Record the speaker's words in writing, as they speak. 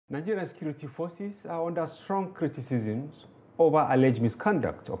Nigerian security forces are under strong criticisms over alleged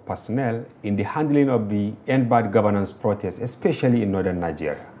misconduct of personnel in the handling of the End Bad Governance protests, especially in northern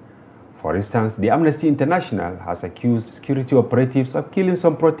Nigeria. For instance, the Amnesty International has accused security operatives of killing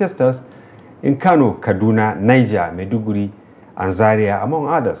some protesters in Kano, Kaduna, Niger, Maiduguri, and Zaria, among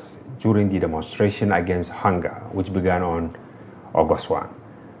others, during the demonstration against hunger, which began on August 1.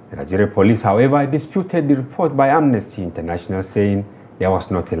 The Nigerian police, however, disputed the report by Amnesty International, saying there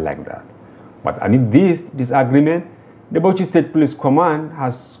was nothing like that. But amid this disagreement, the Bauchi State Police Command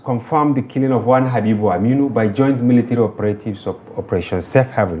has confirmed the killing of one Habibu Aminu by joint military operatives of Operation Safe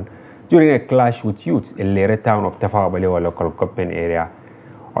Haven during a clash with youths in Lere town of Tafawa Balewa local government area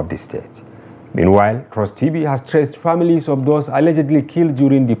of the state. Meanwhile, Trust TV has traced families of those allegedly killed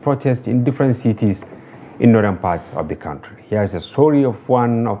during the protest in different cities in northern part of the country. Here's the story of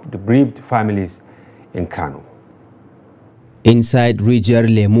one of the bereaved families in Kano. Inside Rijar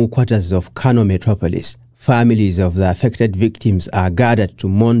Lemu quarters of Kano metropolis, families of the affected victims are gathered to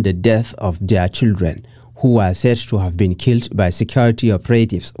mourn the death of their children, who are said to have been killed by security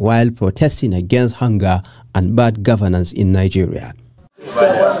operatives while protesting against hunger and bad governance in Nigeria.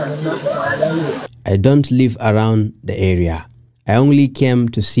 I don't live around the area. I only came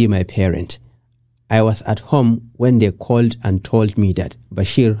to see my parent. I was at home when they called and told me that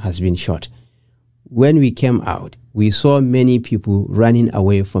Bashir has been shot. When we came out, we saw many people running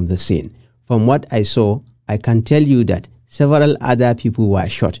away from the scene. From what I saw, I can tell you that several other people were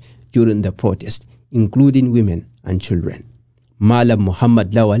shot during the protest, including women and children. Malam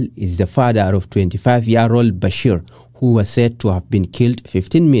Muhammad Lawal is the father of 25-year-old Bashir, who was said to have been killed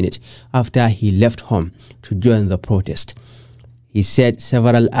 15 minutes after he left home to join the protest. He said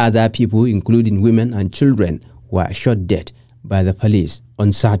several other people, including women and children, were shot dead by the police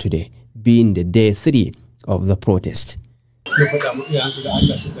on Saturday, being the day 3 of the protest.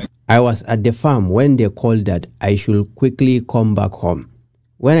 I was at the farm when they called that I should quickly come back home.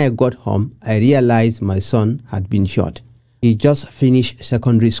 When I got home, I realized my son had been shot. He just finished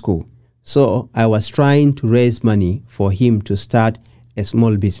secondary school, so I was trying to raise money for him to start a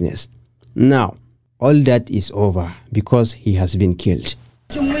small business. Now, all that is over because he has been killed.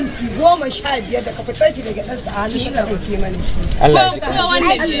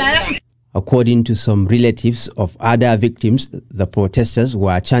 According to some relatives of other victims, the protesters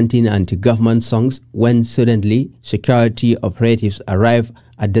were chanting anti-government songs when suddenly security operatives arrived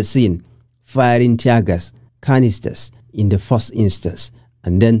at the scene, firing tear gas, canisters in the first instance,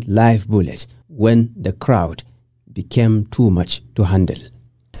 and then live bullets when the crowd became too much to handle.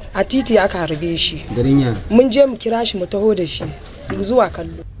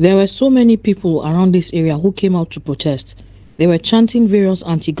 There were so many people around this area who came out to protest. They were chanting various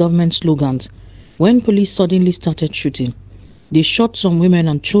anti-government slogans when police suddenly started shooting. They shot some women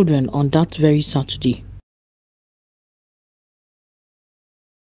and children on that very Saturday.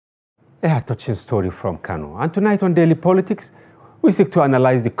 A touching story from Kano. And tonight on Daily Politics, we seek to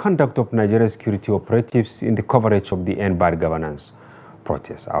analyze the conduct of Nigerian security operatives in the coverage of the End Bad Governance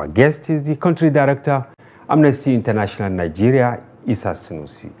protest. Our guest is the country director, Amnesty International Nigeria,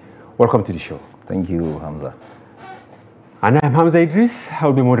 Sanusi. Welcome to the show. Thank you, Hamza. And I'm Hamza Idris.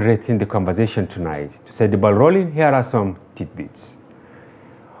 I'll be moderating the conversation tonight. To set the ball rolling, here are some tidbits.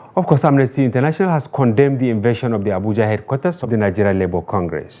 Of course, Amnesty International has condemned the invasion of the Abuja headquarters of the Nigeria Labour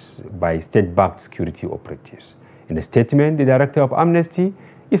Congress by state-backed security operatives. In a statement, the director of Amnesty,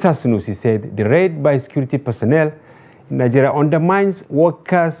 Sanusi, said the raid by security personnel in Nigeria undermines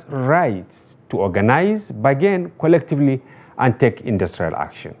workers' rights to organize, bargain collectively, and take industrial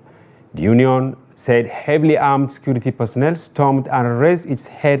action. The union said heavily armed security personnel stormed and razed its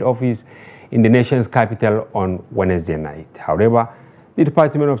head office in the nation's capital on Wednesday night. However, the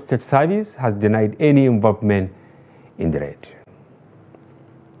Department of State Service has denied any involvement in the raid.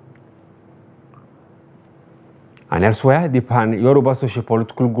 And elsewhere, the Pan-Yoruba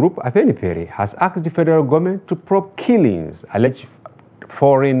socio-political group, Afenifere, has asked the federal government to probe killings, alleged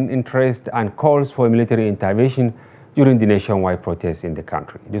foreign interest, and calls for military intervention during the nationwide protests in the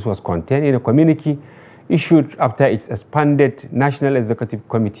country. This was contained in a communique issued after its expanded National Executive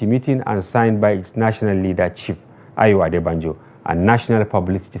Committee meeting and signed by its national leader, Chief Ayo Adebanjo, and National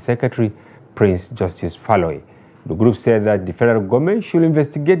Publicity Secretary, Prince Justice Falloy. The group said that the federal government should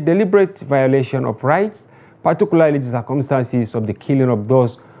investigate deliberate violation of rights, particularly the circumstances of the killing of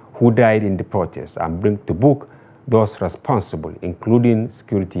those who died in the protests, and bring to book those responsible, including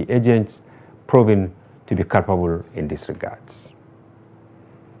security agents, proven to be culpable in these regards.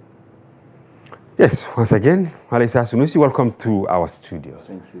 Yes, once again, Sanusi, welcome to our studio.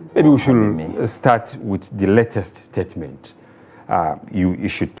 Thank you. Maybe we should start with the latest statement you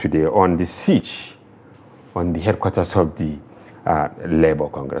issued today on the siege on the headquarters of the Labour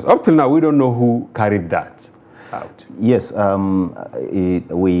Congress. Up till now, we don't know who carried that out. Yes,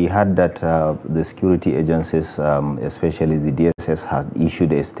 we heard that the security agencies, especially the DSS, had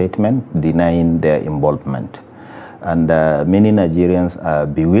issued a statement denying their involvement. And many Nigerians are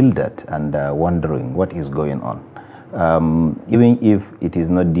bewildered and wondering what is going on. Even if it is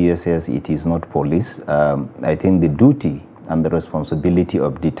not DSS, it is not police, I think the duty and the responsibility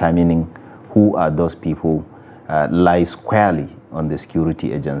of determining who are those people lies squarely on the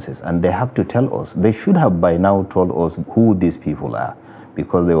security agencies. And they have to tell us. They should have by now told us who these people are,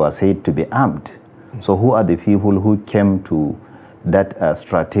 because they were said to be armed. So who are the people who came to that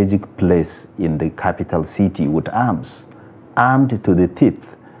strategic place in the capital city with arms, armed to the teeth,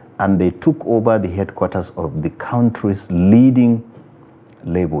 and they took over the headquarters of the country's leading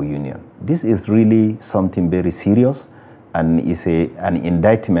labor union? This is really something very serious, and is an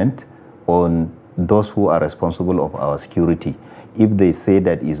indictment on those who are responsible of our security. If they say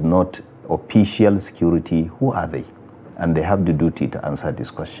that is not official security, who are they? And they have the duty to answer this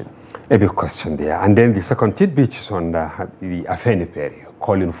question. A big question there. And then the second tidbit is on the Afenifere,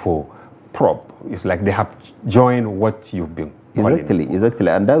 calling for probe. It's like they have joined what you've been calling for. Exactly.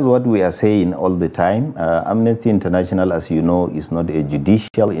 And that's what we are saying all the time. Amnesty International, as you know, is not a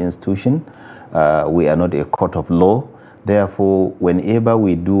judicial institution. We are not a court of law. Therefore, whenever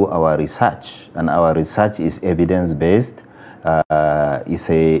we do our research, and our research is evidence-based,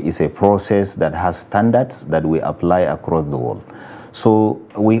 is a process that has standards that we apply across the world. So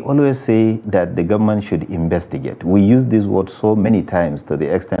we always say that the government should investigate. We use this word so many times to the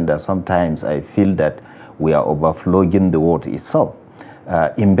extent that sometimes I feel that we are overflowing the word itself.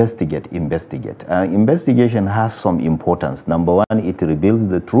 Investigate. Investigation has some importance. Number one, it reveals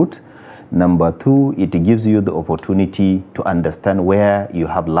the truth. Number two, it gives you the opportunity to understand where you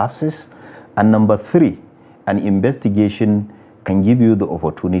have lapses. And number three, an investigation can give you the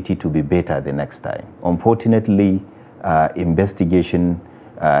opportunity to be better the next time. Unfortunately, investigation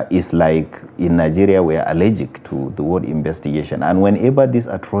is like, in Nigeria, we are allergic to the word investigation. And whenever these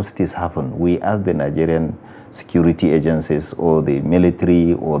atrocities happen, we ask the Nigerian security agencies or the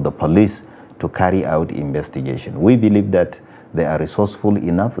military or the police to carry out investigation. We believe that they are resourceful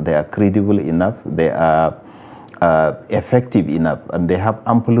enough, they are credible enough, they are effective enough, and they have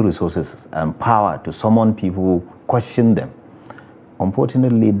ample resources and power to summon people, question them.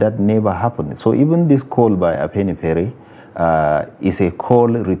 Unfortunately, that never happened. So even this call by Afenifere is a call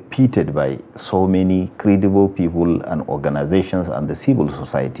repeated by so many credible people and organizations and the civil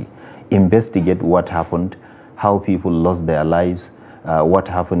society. Investigate what happened, how people lost their lives, what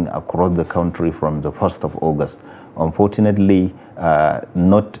happened across the country from the 1st of August. Unfortunately,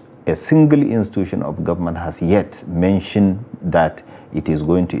 not a single institution of government has yet mentioned that it is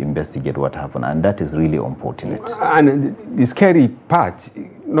going to investigate what happened, and that is really unfortunate. And the scary part,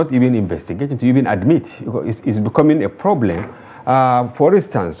 not even investigating, to even admit, is becoming a problem. For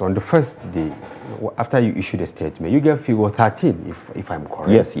instance, on the first day, after you issued a statement, you gave figure 13, if I'm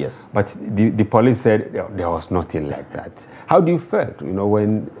correct. Yes. But the police said there was nothing like that. How do you feel,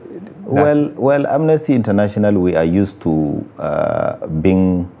 when... Well, Amnesty International, we are used to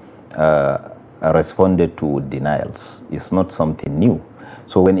being responded to denials. It's not something new.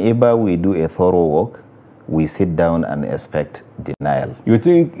 So whenever we do a thorough work, we sit down and expect denial. You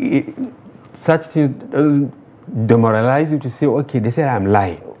think such things doesn't demoralize you to say, okay, they said I'm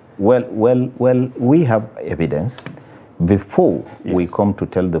lying? Well, we have evidence. Before we come to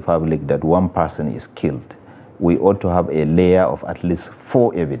tell the public that one person is killed, we ought to have a layer of at least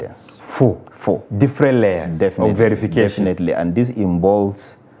 4 evidence. Four different layers of verification. Definitely, and this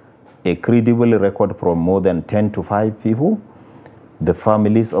involves a credible record from more than 10 to 5 people, the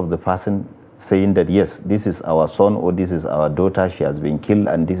families of the person saying that yes, this is our son or this is our daughter, she has been killed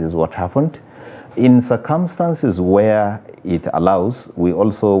and this is what happened. In circumstances where it allows, we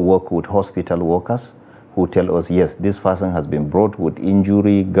also work with hospital workers who tell us, yes, this person has been brought with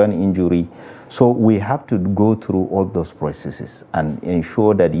injury, gun injury. So we have to go through all those processes and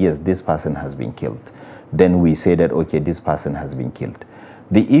ensure that, yes, this person has been killed. Then we say that, okay, this person has been killed.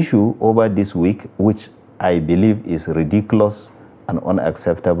 The issue over this week, which I believe is ridiculous and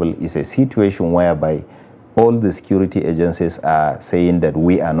unacceptable, is a situation whereby all the security agencies are saying that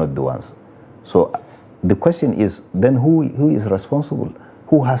we are not the ones. So the question is, then who is responsible?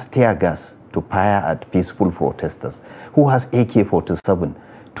 Who has tear gas to fire at peaceful protesters? Who has AK-47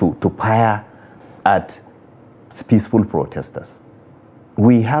 to fire at peaceful protesters?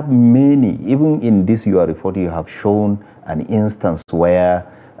 We have many. Even in this your report, you have shown an instance where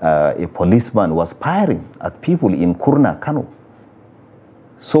a policeman was firing at people in Kurna, Kano.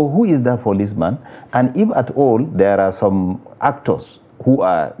 So who is that policeman? And if at all there are some actors who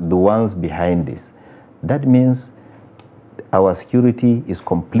are the ones behind this, that means our security is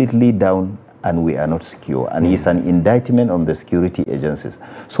completely down and we are not secure. And it's an indictment on the security agencies.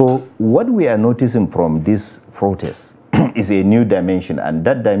 So what we are noticing from this protest is a new dimension, and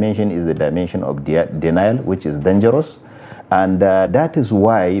that dimension is the dimension of denial, which is dangerous. And that is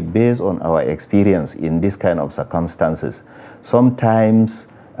why, based on our experience in this kind of circumstances, sometimes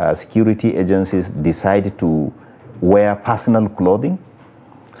security agencies decide to wear personal clothing.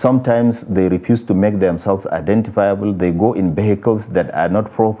 Sometimes they refuse to make themselves identifiable. They go in vehicles that are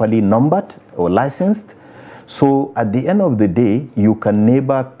not properly numbered or licensed. So at the end of the day, you can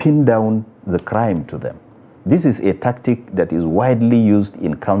never pin down the crime to them. This is a tactic that is widely used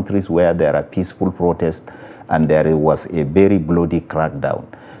in countries where there are peaceful protests and there was a very bloody crackdown.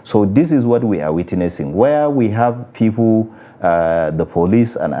 So this is what we are witnessing, where we have people, the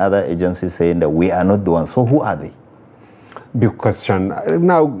police and other agencies saying that we are not the ones. So who are they? Big question.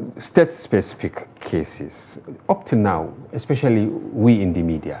 Now, state-specific cases. Up to now, especially we in the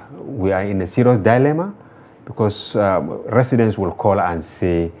media, we are in a serious dilemma because residents will call and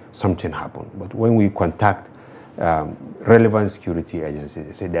say something happened. But when we contact relevant security agencies,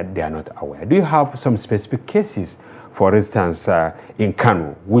 they say that they are not aware. Do you have some specific cases, for instance, in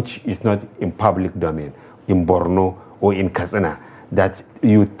Kano, which is not in public domain, in Borno or in Katsina, that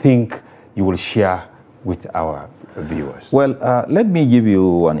you think you will share with our viewers? Well, let me give you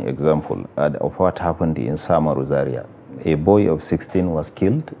one example of what happened in Samaru area. A boy of 16 was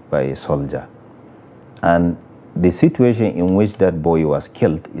killed by a soldier. And the situation in which that boy was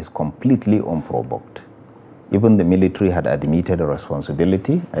killed is completely unprovoked. Even the military had admitted a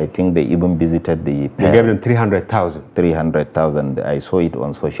responsibility. I think they even visited the... They gave them 300,000. 300,000. I saw it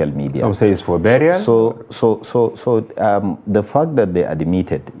on social media. Some say it's for burial. So the fact that they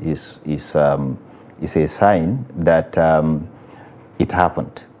admitted is a sign that it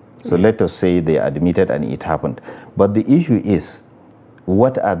happened. So let us say they admitted and it happened. But the issue is,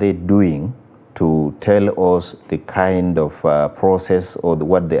 what are they doing to tell us the kind of process or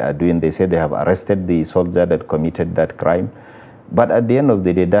what they are doing? They say they have arrested the soldier that committed that crime. But at the end of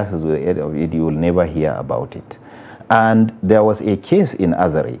the day, that's the end of it. You will never hear about it. And there was a case in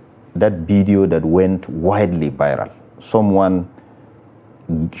Azare, that video that went widely viral. Someone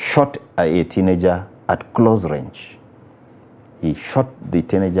shot a teenager at close range. He shot the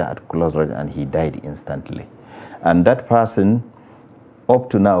teenager at close range and he died instantly. And that person, up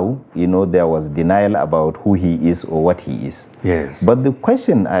to now, you know, there was denial about who he is or what he is. Yes. But the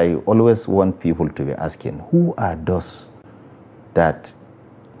question I always want people to be asking, who are those that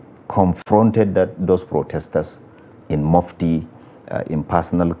confronted those protesters in mufti, in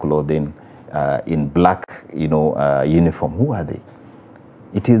personal clothing, in black, uniform? Who are they?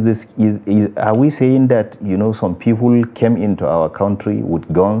 It is this. Are we saying that, you know, some people came into our country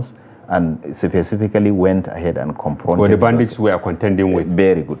with guns and specifically went ahead and confronted? Or the bandits we are contending with.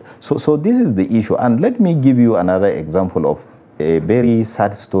 Very good. So this is the issue. And let me give you another example of a very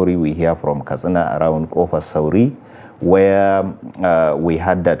sad story we hear from Katsina around Kofa Sauri, where we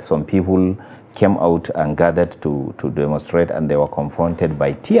had that some people came out and gathered to demonstrate, and they were confronted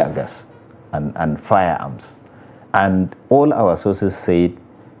by tear gas and firearms. And all our sources said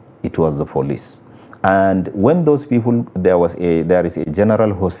it was the police. And when those people, there is a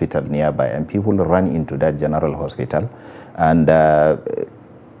general hospital nearby, and people ran into that general hospital, and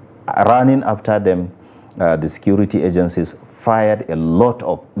running after them, the security agencies fired a lot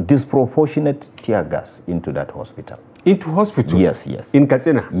of disproportionate tear gas into that hospital. Into hospital? Yes. In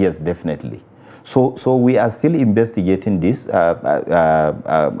Katsina? Yes, definitely. So we are still investigating this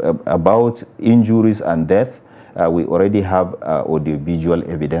about injuries and death. We already have audiovisual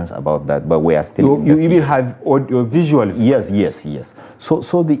evidence about that, but we are still investigating. You even have audiovisual? Yes.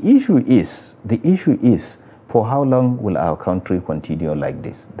 So the issue is, for how long will our country continue like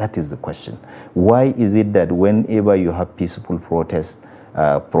this? That is the question. Why is it that whenever you have peaceful protests,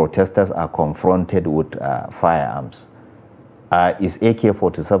 protesters are confronted with firearms? Is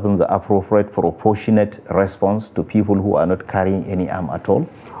AK-47 the appropriate, proportionate response to people who are not carrying any arm at all?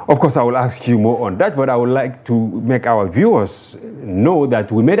 Of course, I will ask you more on that, but I would like to make our viewers know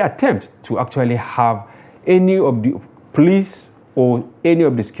that we made an attempt to actually have any of the police or any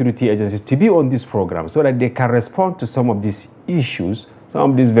of the security agencies to be on this program so that they can respond to some of these issues,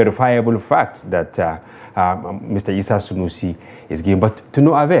 some of these verifiable facts that Mr. Isa Sanusi is giving, but to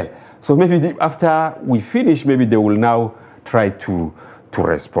no avail. So maybe after we finish, maybe they will now try to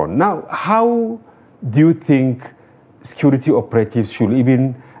respond. Now, how do you think security operatives should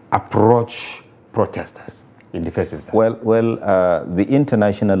even approach protesters? in the first instance? Well, the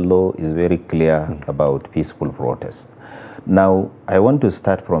international law is very clear about peaceful protest. Now, I want to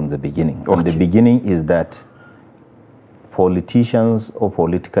start from the beginning. Okay. And the beginning is that politicians or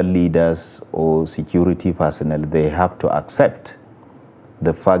political leaders or security personnel, they have to accept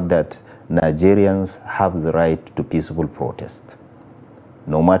the fact that Nigerians have the right to peaceful protest.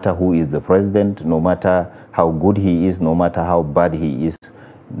 No matter who is the president, no matter how good he is, no matter how bad he is,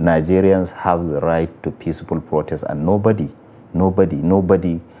 Nigerians have the right to peaceful protest, and nobody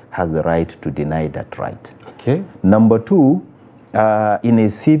has the right to deny that right. Okay. Number two, in a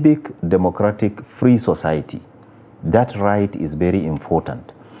civic, democratic, free society, that right is very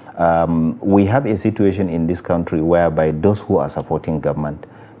important. We have a situation in this country whereby those who are supporting government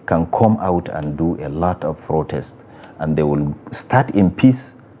can come out and do a lot of protest, and they will start in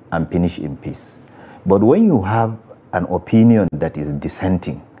peace and finish in peace. But when you have an opinion that is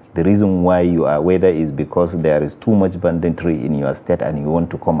dissenting, the reason why you are, whether is because there is too much banditry in your state and you want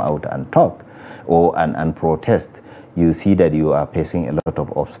to come out and talk or and protest, you see that you are facing a lot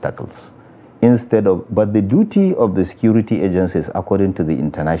of obstacles. But the duty of the security agencies, according to the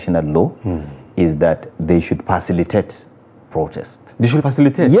international law, is that they should facilitate protest. They should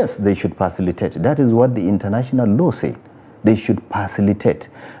facilitate? Yes, they should facilitate. That is what the international law says. They should facilitate.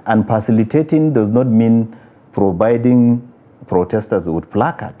 And facilitating does not mean providing protesters with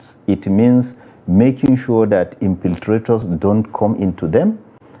placards. It means making sure that infiltrators don't come into them,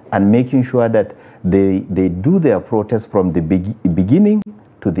 and making sure that they do their protest from the beginning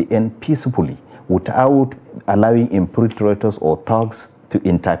to the end peacefully, without allowing infiltrators or thugs to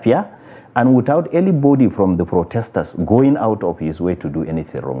interfere, and without anybody from the protesters going out of his way to do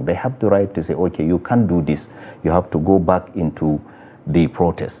anything wrong. They have the right to say, okay, you can't do this. You have to go back into the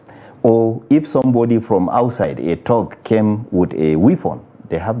protest. Or if somebody from outside, a thug, came with a weapon,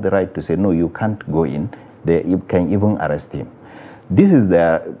 they have the right to say, no, you can't go in. You can even arrest him. This is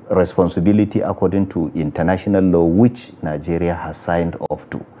their responsibility according to international law, which Nigeria has signed off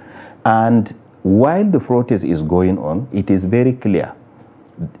to. And while the protest is going on, it is very clear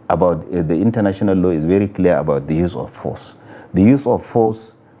about the international law is very clear about the use of force. The use of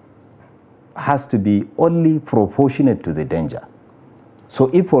force has to be only proportionate to the danger. So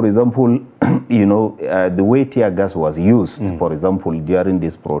if, for example, the way tear gas was used, for example, during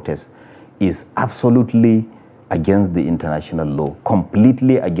this protest, is absolutely against the international law,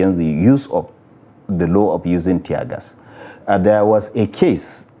 completely against the use of the law of using tear gas. There was a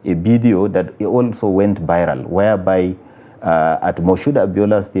case, a video that also went viral, whereby at Moshood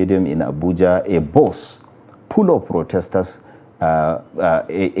Abiola Stadium in Abuja, a bus full of protesters,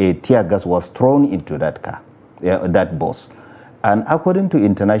 a tear gas was thrown into that car, that bus. And according to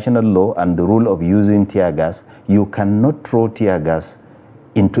international law and the rule of using tear gas, you cannot throw tear gas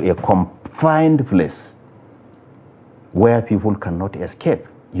into a confined place where people cannot escape.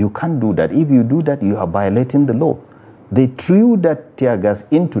 You can't do that. If you do that, you are violating the law. They threw that tear gas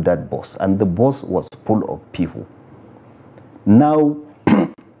into that bus, and the bus was full of people. Now,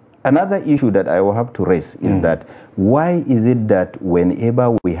 another issue that I will have to raise is that why is it that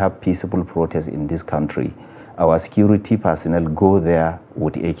whenever we have peaceful protests in this country, our security personnel go there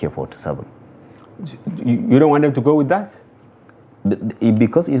with AK-47? You don't want them to go with that?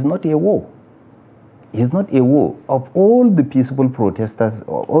 Because it's not a war. It's not a war. Of all the peaceful protesters,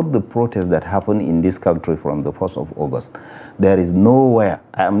 all the protests that happen in this country from the 1st of August, there is nowhere.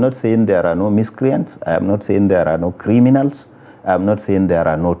 I am not saying there are no miscreants. I am not saying there are no criminals. I am not saying there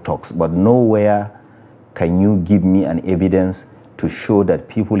are no talks. But nowhere can you give me an evidence to show that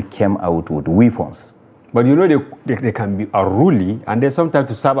people came out with weapons. But you know they can be unruly, and they sometimes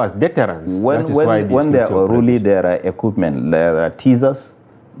to serve as deterrents. When they are unruly, there are equipment. There are teasers,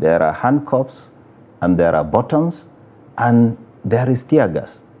 there are handcuffs, and there are buttons, and there is tear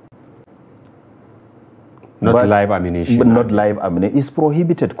gas. Not live ammunition. But not live ammunition. It's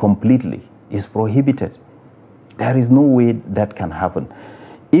prohibited completely. It's prohibited. There is no way that can happen.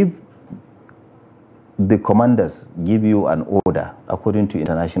 If the commanders give you an order, according to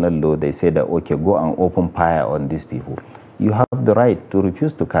international law, they say that, okay, go and open fire on these people. You have the right to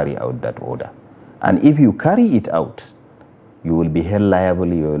refuse to carry out that order. And if you carry it out, you will be held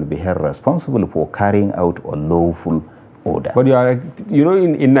liable, you will be held responsible for carrying out a lawful order. But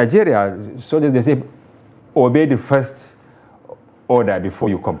in Nigeria, so they say, obey the first order before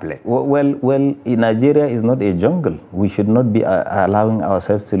you complain. Well, Nigeria is not a jungle. We should not be allowing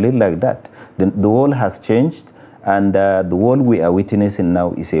ourselves to live like that. The world has changed, and the world we are witnessing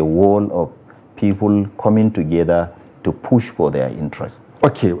now is a world of people coming together to push for their interests.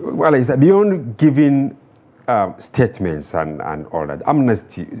 Okay, well, beyond giving statements and all that,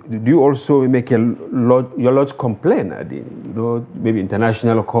 Amnesty, do you also make your large complaint, maybe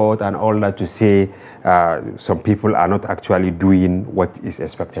international court and all that, to say some people are not actually doing what is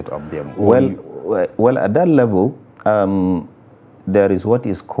expected of them? Well, at that level, there is what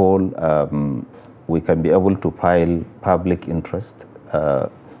is called, we can be able to file public interest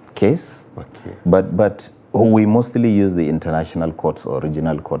case, okay. But we mostly use the international courts or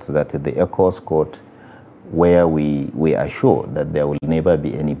regional courts, that is the ECOWAS court, where we are sure that there will never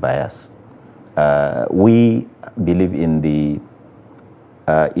be any bias. We believe in the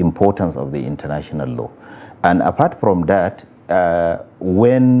importance of the international law. And apart from that,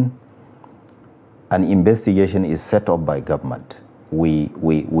 when an investigation is set up by government, we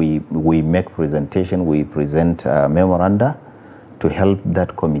make presentation, we present memoranda to help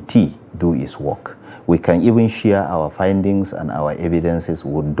that committee do its work. We can even share our findings and our evidences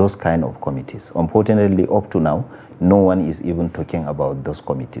with those kind of committees. Unfortunately, up to now, no one is even talking about those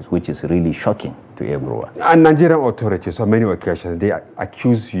committees, which is really shocking to everyone. And Nigerian authorities, on many occasions, they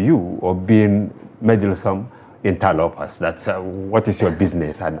accuse you of being meddlesome interlopers. That's what is your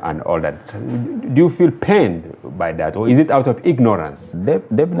business and all that. Do you feel pained by that, or is it out of ignorance?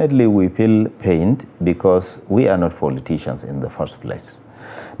 Definitely we feel pained, because we are not politicians in the first place.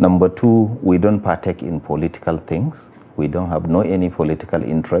 Number two, we don't partake in political things. We don't have any political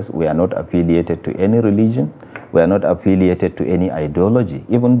interest. We are not affiliated to any religion. We are not affiliated to any ideology,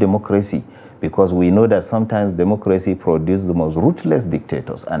 even democracy, because we know that sometimes democracy produces the most ruthless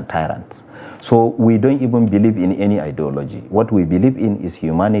dictators and tyrants. So we don't even believe in any ideology. What we believe in is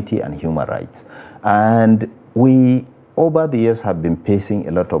humanity and human rights. And we, over the years, have been facing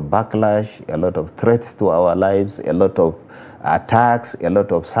a lot of backlash, a lot of threats to our lives, a lot of attacks, a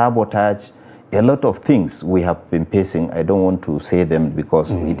lot of sabotage, a lot of things we have been facing. I don't want to say them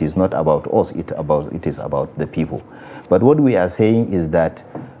because it is not about us, it is about the people. But what we are saying is that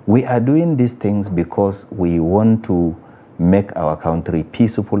we are doing these things because we want to make our country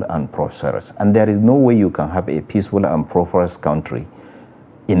peaceful and prosperous. And there is no way you can have a peaceful and prosperous country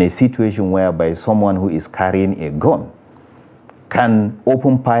in a situation whereby someone who is carrying a gun can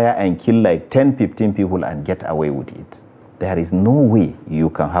open fire and kill like 10, 15 people and get away with it. There is no way you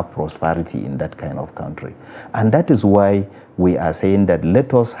can have prosperity in that kind of country. And that is why we are saying that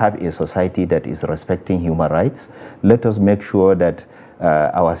let us have a society that is respecting human rights. Let us make sure that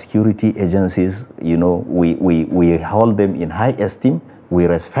our security agencies, we hold them in high esteem, we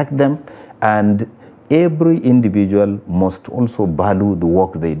respect them, and every individual must also value the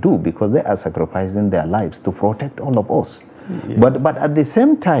work they do, because they are sacrificing their lives to protect all of us. Yeah. But at the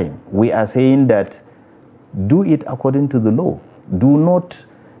same time, we are saying that do it according to the law. Do not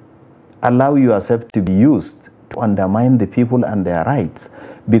allow yourself to be used to undermine the people and their rights,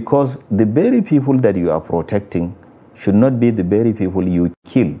 because the very people that you are protecting should not be the very people you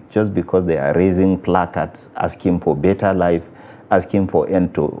kill just because they are raising placards asking for better life, asking for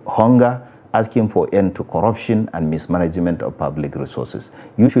end to hunger, asking for end to corruption and mismanagement of public resources.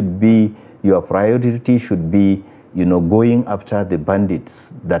 Your priority should be going after the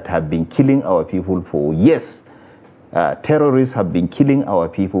bandits that have been killing our people for years. Terrorists have been killing our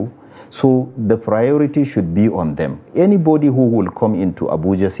people. So the priority should be on them. Anybody who will come into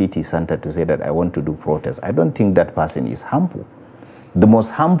Abuja city center to say that I want to do protest, I don't think that person is harmful. The most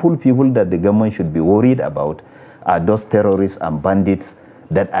harmful people that the government should be worried about are those terrorists and bandits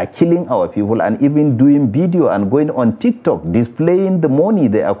that are killing our people and even doing video and going on TikTok, displaying the money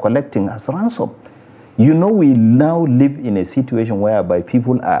they are collecting as ransom. We now live in a situation whereby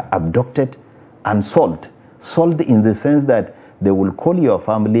people are abducted and sold. Sold in the sense that they will call your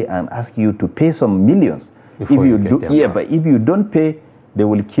family and ask you to pay some millions. But if you don't pay, they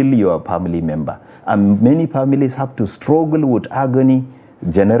will kill your family member. And many families have to struggle with agony,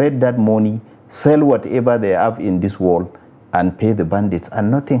 generate that money, sell whatever they have in this world, and pay the bandits,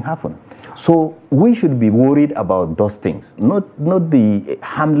 and nothing happens. So we should be worried about those things, not the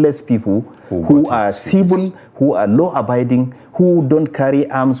harmless people who are civil, who are law-abiding, who don't carry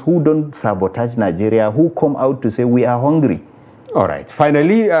arms, who don't sabotage Nigeria, who come out to say we are hungry. All right.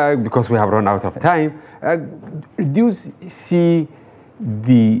 Finally, because we have run out of time, do you see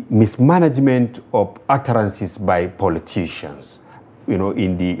the mismanagement of utterances by politicians,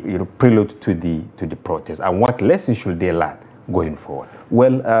 in the prelude to the protest, and what lessons should they learn going forward?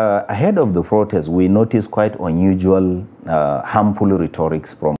 Well, ahead of the protest, we noticed quite unusual, harmful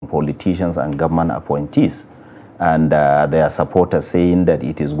rhetorics from politicians and government appointees, and their supporters saying that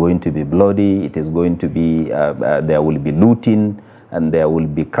it is going to be bloody, it is going to be, there will be looting, and there will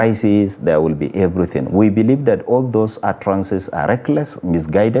be crisis, there will be everything. We believe that all those utterances are reckless,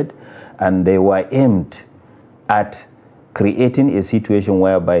 misguided, and they were aimed at creating a situation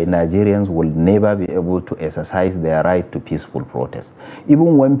whereby Nigerians will never be able to exercise their right to peaceful protest.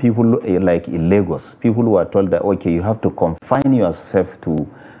 Even when people, like in Lagos, people who are told that, okay, you have to confine yourself to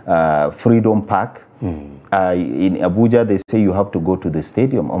Freedom Park. In Abuja, they say you have to go to the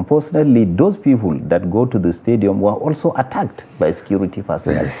stadium. Unfortunately, those people that go to the stadium were also attacked by security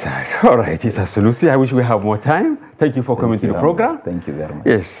personnel. Yes, all right, Isa Sanusi, I wish we have more time. Thank you for coming to the program. Thank you very much.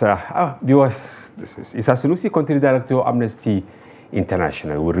 Yes, viewers, this is Isa Sanusi, Country Director of Amnesty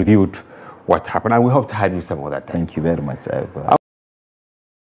International. We reviewed what happened, and we hope to have you some other time. Thank you very much.